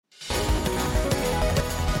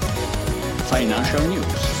Financial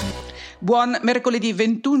News. Buon mercoledì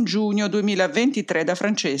 21 giugno 2023 da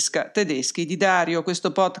Francesca Tedeschi di Dario.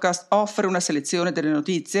 Questo podcast offre una selezione delle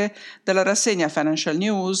notizie dalla rassegna Financial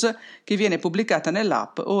News che viene pubblicata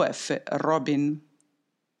nell'app OF Robin.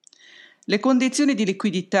 Le condizioni di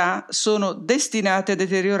liquidità sono destinate a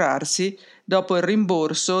deteriorarsi dopo il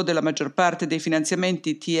rimborso della maggior parte dei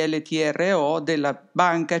finanziamenti TLTRO della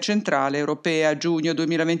Banca Centrale Europea a giugno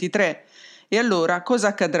 2023. E allora cosa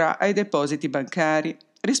accadrà ai depositi bancari?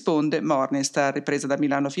 Risponde Morningstar, ripresa da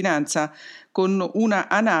Milano Finanza, con una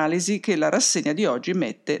analisi che la rassegna di oggi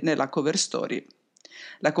mette nella cover story.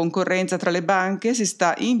 La concorrenza tra le banche si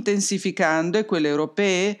sta intensificando e quelle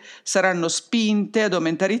europee saranno spinte ad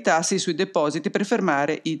aumentare i tassi sui depositi per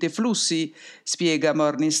fermare i deflussi, spiega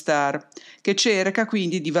Morningstar, che cerca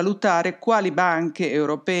quindi di valutare quali banche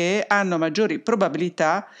europee hanno maggiori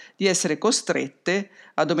probabilità di essere costrette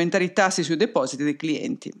ad aumentare i tassi sui depositi dei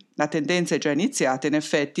clienti. La tendenza è già iniziata, in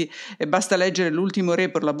effetti, e basta leggere l'ultimo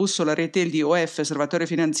report, la bussola retail di OF, Osservatorio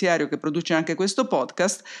Finanziario, che produce anche questo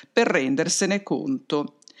podcast, per rendersene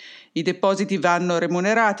conto. I depositi vanno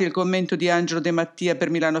remunerati, il commento di Angelo De Mattia per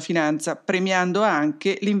Milano Finanza, premiando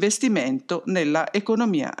anche l'investimento nella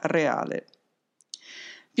economia reale.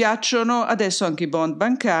 Piacciono adesso anche i bond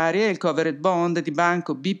bancari e il covered bond di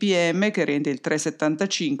Banco BPM, che rende il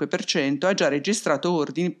 3,75%, ha già registrato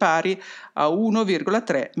ordini pari a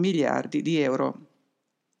 1,3 miliardi di euro.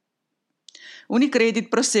 Unicredit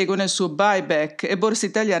prosegue nel suo buyback e Borsa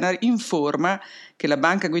Italiana informa che la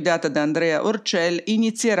banca guidata da Andrea Orcel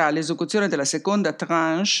inizierà l'esecuzione della seconda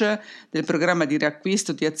tranche del programma di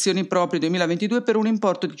riacquisto di azioni proprie 2022 per un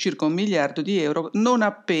importo di circa 1 miliardo di euro, non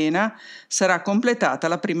appena sarà completata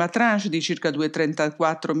la prima tranche di circa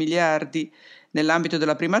 2,34 miliardi. Nell'ambito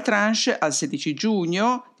della prima tranche, al 16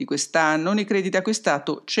 giugno di quest'anno, Unicredit ha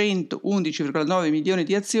acquistato 111,9 milioni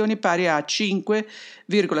di azioni pari a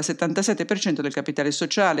 5,77% del capitale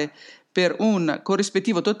sociale, per un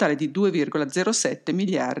corrispettivo totale di 2,07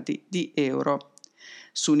 miliardi di euro.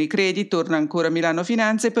 Su Unicredit torna ancora Milano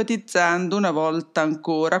Finanza, ipotizzando una volta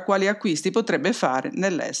ancora quali acquisti potrebbe fare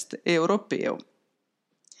nell'est europeo.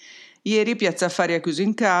 Ieri Piazza Affari ha chiuso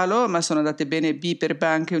in calo, ma sono andate bene B per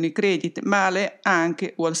Banca e Unicredit, male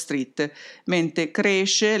anche Wall Street, mentre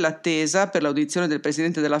cresce l'attesa per l'audizione del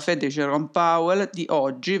presidente della Fed Jerome Powell di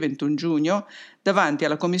oggi, 21 giugno, davanti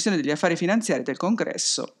alla Commissione degli Affari Finanziari del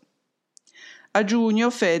Congresso. A giugno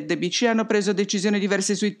Fed e BCE hanno preso decisioni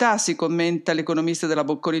diverse sui tassi, commenta l'economista della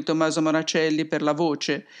Bocconi Tommaso Monacelli per La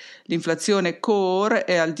Voce. L'inflazione core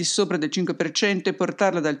è al di sopra del 5% e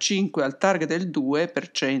portarla dal 5 al target del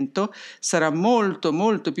 2% sarà molto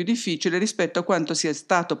più difficile rispetto a quanto sia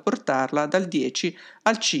stato portarla dal 10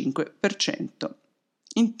 al 5%.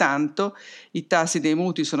 Intanto i tassi dei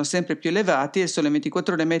mutui sono sempre più elevati e il Sole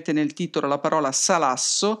 24 Ore mette nel titolo la parola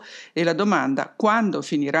salasso e la domanda quando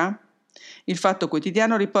finirà? Il Fatto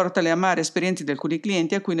Quotidiano riporta le amare esperienze di alcuni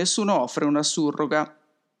clienti a cui nessuno offre una surroga.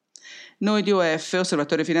 Noi di OF,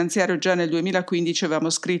 Osservatorio Finanziario, già nel 2015 avevamo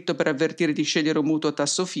scritto per avvertire di scegliere un mutuo a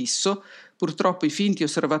tasso fisso. Purtroppo i finti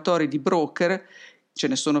osservatori di broker, ce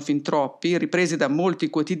ne sono fin troppi, ripresi da molti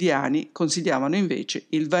quotidiani, consigliavano invece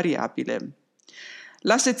il variabile.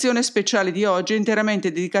 La sezione speciale di oggi è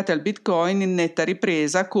interamente dedicata al Bitcoin in netta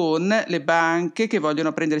ripresa, con le banche che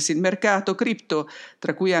vogliono prendersi il mercato cripto,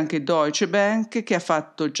 tra cui anche Deutsche Bank, che ha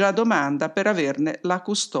fatto già domanda per averne la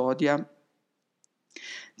custodia.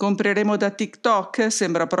 Compreremo da TikTok?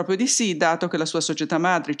 Sembra proprio di sì, dato che la sua società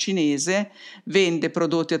madre cinese vende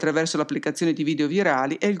prodotti attraverso l'applicazione di video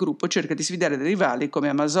virali e il gruppo cerca di sfidare dei rivali come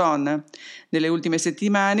Amazon. Nelle ultime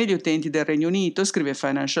settimane gli utenti del Regno Unito, scrive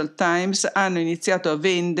Financial Times, hanno iniziato a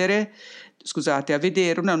vedere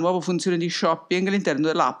una nuova funzione di shopping all'interno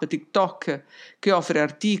dell'app TikTok, che offre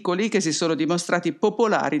articoli che si sono dimostrati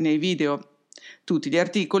popolari nei video. Tutti gli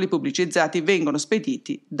articoli pubblicizzati vengono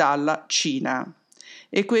spediti dalla Cina.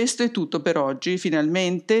 E questo è tutto per oggi.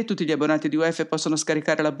 Finalmente tutti gli abbonati di UF possono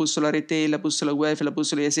scaricare la bussola retail, la bussola UF, la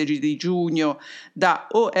bussola ESG di giugno da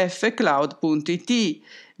ofcloud.it.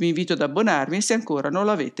 Vi invito ad abbonarvi se ancora non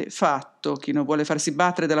l'avete fatto. Chi non vuole farsi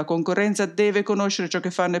battere dalla concorrenza deve conoscere ciò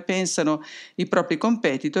che fanno e pensano i propri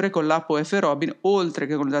competitor, e con l'app OF Robin, oltre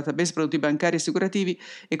che con il database prodotti bancari e assicurativi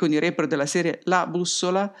e con i report della serie La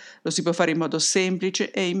Bussola, lo si può fare in modo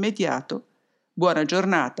semplice e immediato. Buona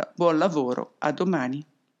giornata, buon lavoro, a domani.